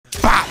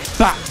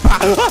bah, bah.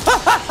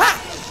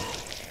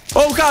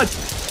 Oh god!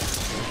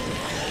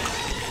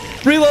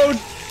 Reload!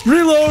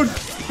 Reload!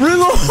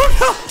 Reload!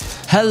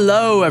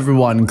 Hello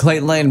everyone,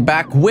 Claytonlane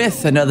back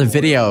with another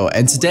video,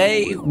 and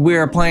today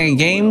we're playing a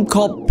game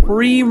called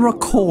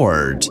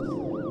PreRecord.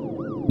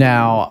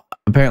 Now,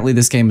 apparently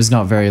this game is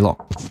not very long.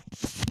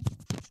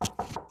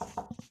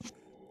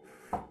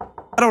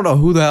 I don't know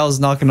who the hell is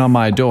knocking on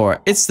my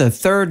door. It's the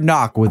third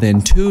knock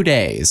within 2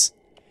 days.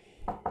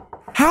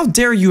 How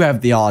dare you have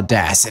the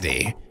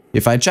audacity?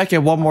 If I check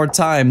it one more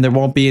time, there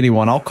won't be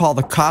anyone. I'll call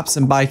the cops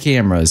and buy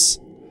cameras.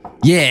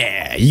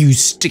 Yeah, you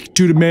stick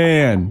to the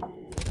man.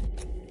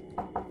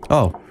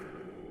 Oh.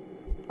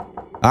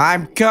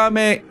 I'm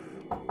coming.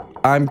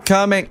 I'm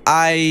coming.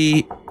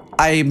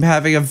 I'm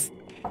having a...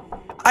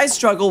 I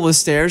struggle with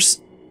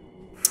stairs.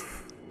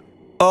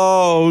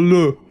 Oh,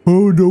 look.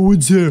 Oh, no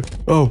one's here.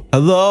 Oh,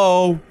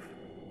 hello.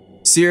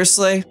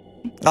 Seriously?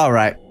 All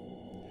right.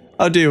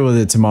 I'll deal with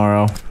it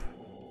tomorrow.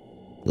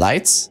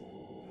 Lights?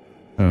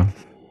 Oh.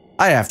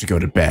 I have to go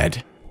to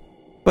bed.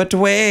 But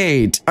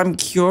wait, I'm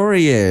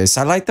curious.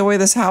 I like the way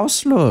this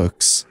house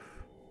looks.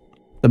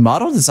 The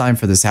model design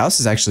for this house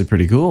is actually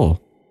pretty cool.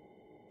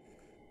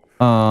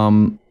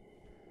 Those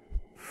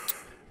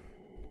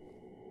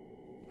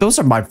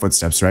are my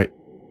footsteps, right?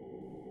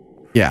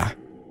 Yeah.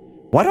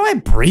 Why do I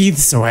breathe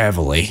so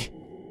heavily?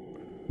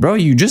 Bro,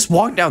 you just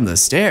walked down the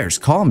stairs.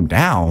 Calm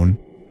down.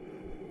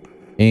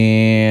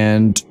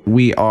 And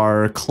we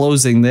are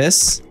closing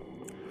this.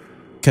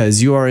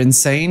 Because you are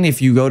insane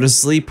if you go to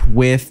sleep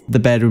with the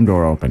bedroom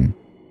door open.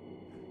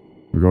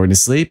 We're going to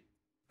sleep.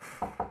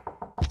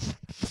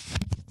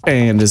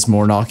 And there's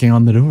more knocking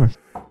on the door.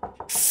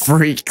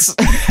 Freaks.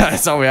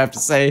 That's all we have to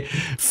say.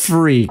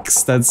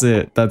 Freaks. That's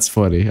it. That's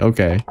funny.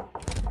 Okay.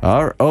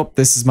 Oh,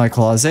 this is my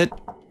closet.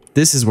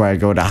 This is where I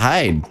go to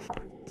hide.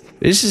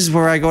 This is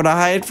where I go to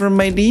hide from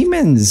my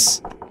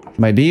demons.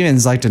 My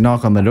demons like to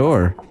knock on the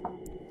door.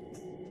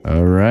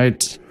 All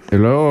right.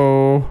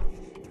 Hello.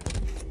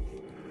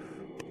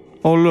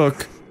 Oh,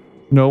 look.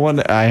 No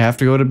one. I have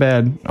to go to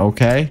bed.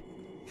 Okay.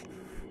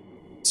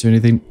 Is there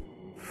anything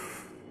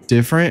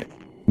different?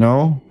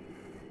 No?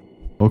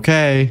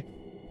 Okay.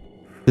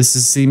 This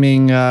is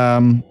seeming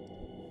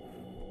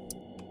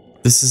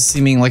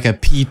like a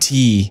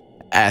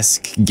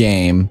PT-esque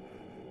game.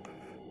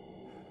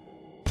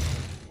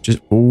 Just...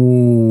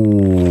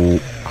 Ooh.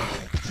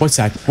 What's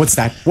that? What's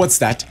that? What's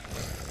that?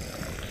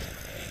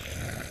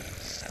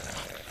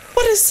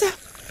 What is that?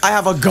 I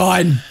have a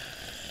gun.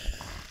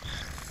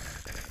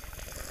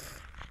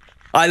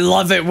 I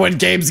love it when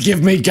games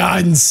give me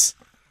guns.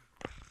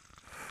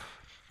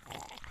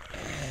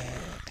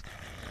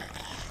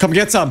 Come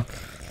get some.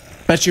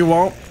 Bet you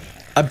won't.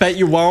 I bet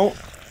you won't.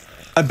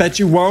 I bet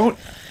you won't.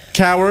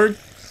 Coward.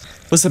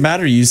 What's the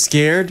matter? Are you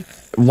scared?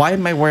 Why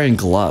am I wearing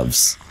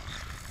gloves?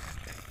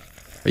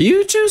 Are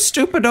you too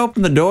stupid to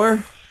open the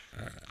door?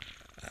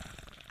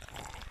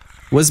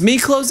 Was me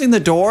closing the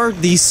door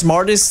the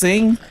smartest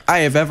thing I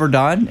have ever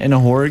done in a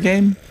horror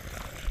game?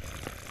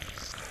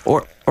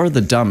 Or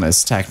the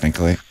dumbest,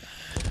 technically.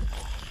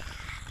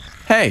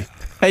 Hey.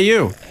 Hey,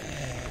 you.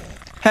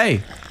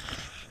 Hey.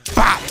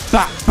 Bah,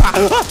 bah, bah.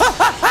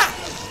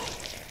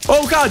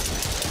 Oh, God.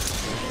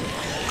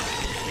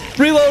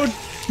 Reload.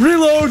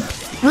 Reload.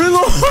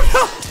 Reload.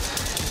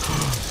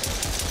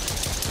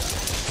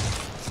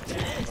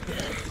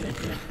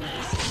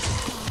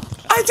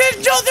 I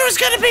didn't know there was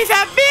going to be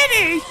that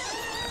many.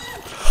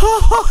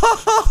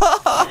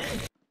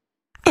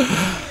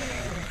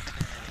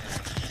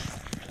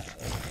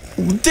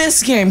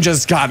 This game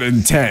just got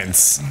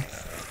intense.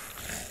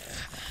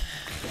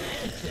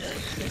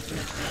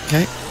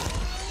 Okay.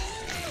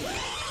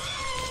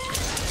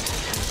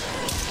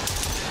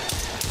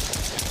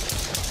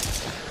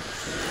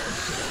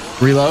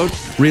 Reload,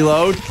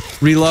 reload,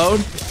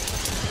 reload.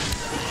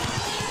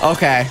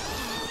 Okay.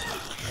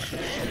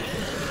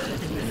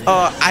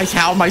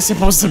 How am I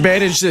supposed to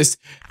manage this?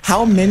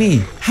 How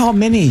many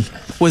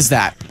was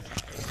that?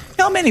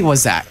 How many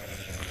was that?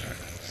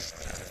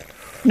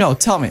 No,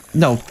 tell me.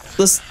 No,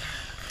 let's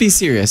be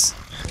serious.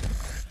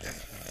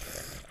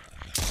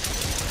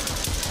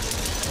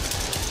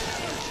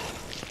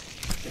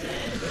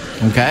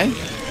 Okay.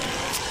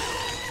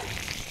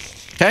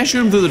 Can I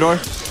shoot him through the door?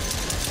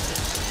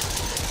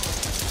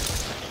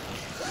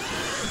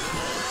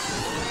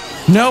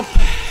 Nope.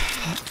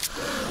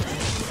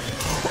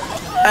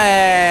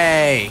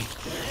 Hey.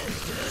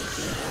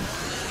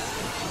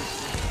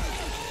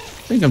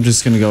 I think I'm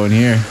just gonna go in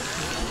here.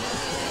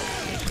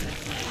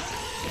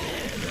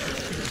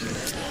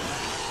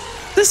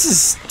 This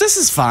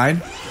is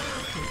fine.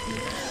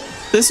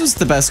 This was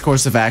the best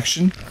course of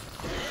action.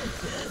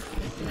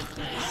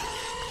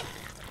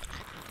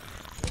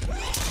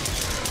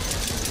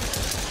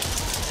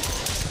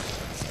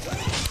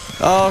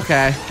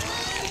 Okay.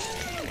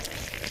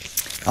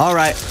 All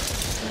right.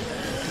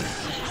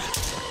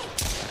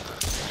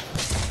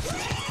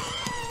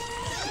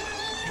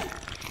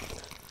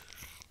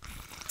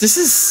 This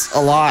is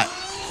a lot.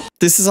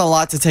 This is a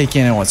lot to take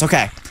in at once.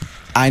 Okay.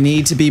 I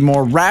need to be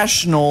more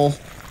rational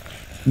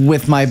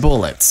with my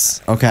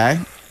bullets, okay?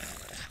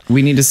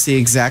 We need to see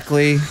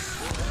exactly...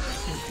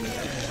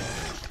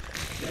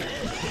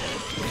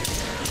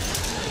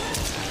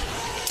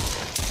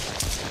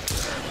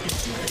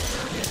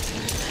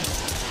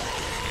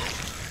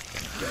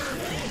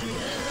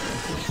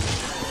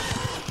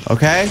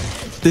 Okay,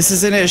 this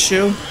is an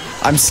issue.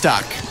 I'm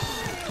stuck.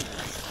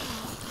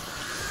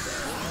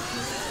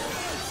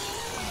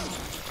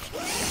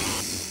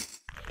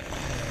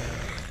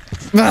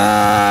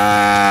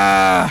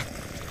 Ah!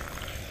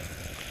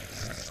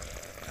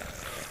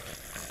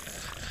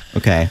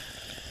 Okay.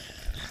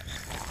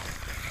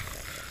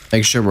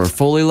 Make sure we're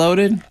fully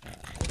loaded.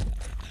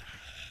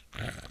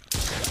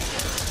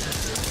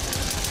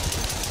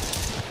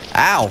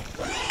 Ow.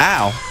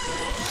 Ow.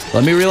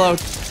 Let me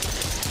reload.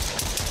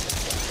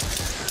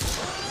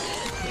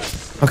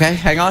 Okay,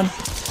 hang on. You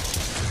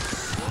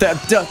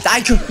left.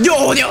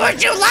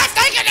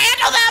 I can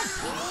handle them.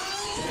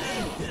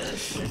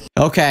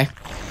 Okay.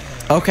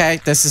 Okay,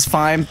 this is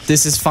fine.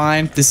 This is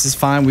fine. This is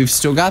fine. We've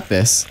still got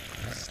this.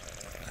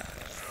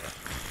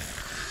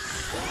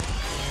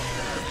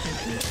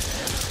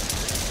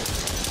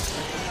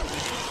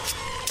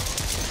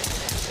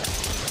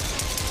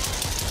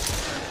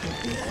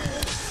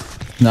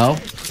 No.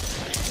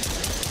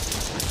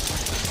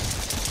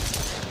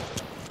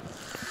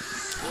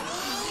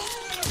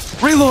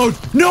 Reload!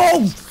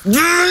 No!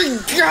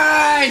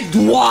 God,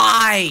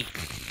 why?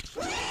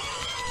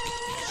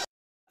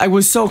 I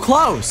was so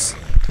close.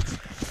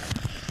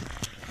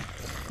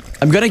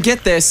 I'm gonna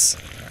get this.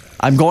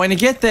 I'm going to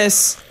get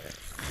this.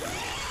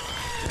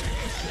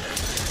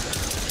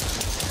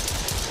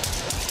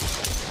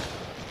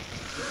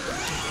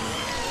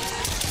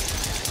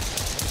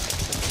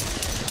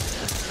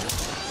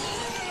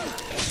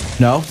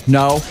 No,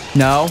 no,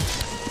 no.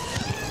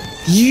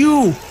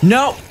 You!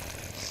 No!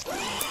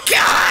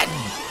 God!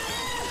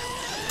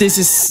 This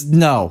is...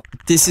 No.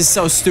 This is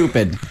so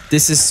stupid.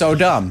 This is so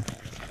dumb.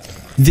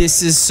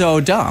 This is so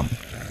dumb.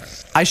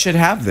 I should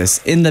have this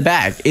in the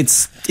bag.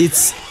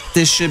 This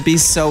should be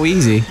so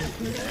easy.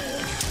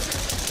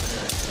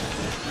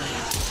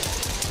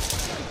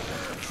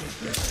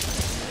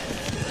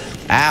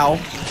 Ow.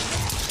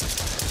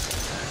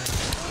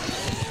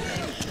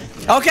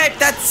 Okay,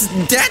 that's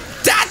it!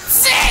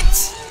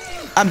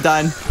 I'm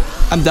done.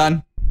 I'm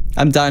done.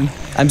 I'm done.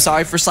 I'm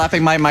sorry for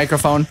slapping my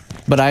microphone,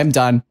 but I am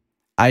done.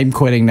 I'm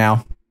quitting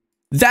now.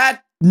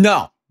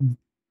 No.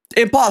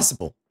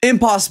 Impossible.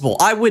 Impossible.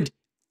 I would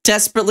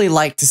desperately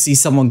like to see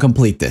someone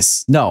complete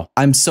this. No,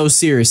 I'm so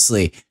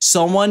seriously.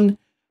 Someone,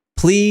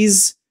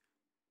 please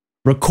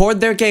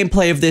record their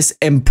gameplay of this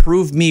and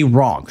prove me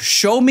wrong.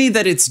 Show me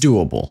that it's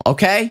doable,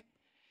 okay?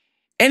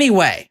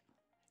 Anyway,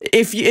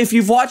 if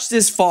you've watched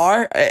this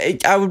far,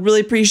 I would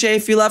really appreciate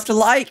if you left a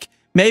like.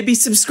 Maybe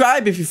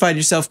subscribe if you find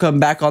yourself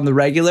coming back on the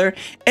regular.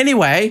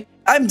 Anyway,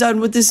 I'm done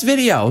with this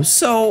video.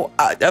 So,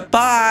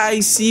 bye.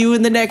 See you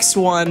in the next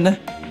one.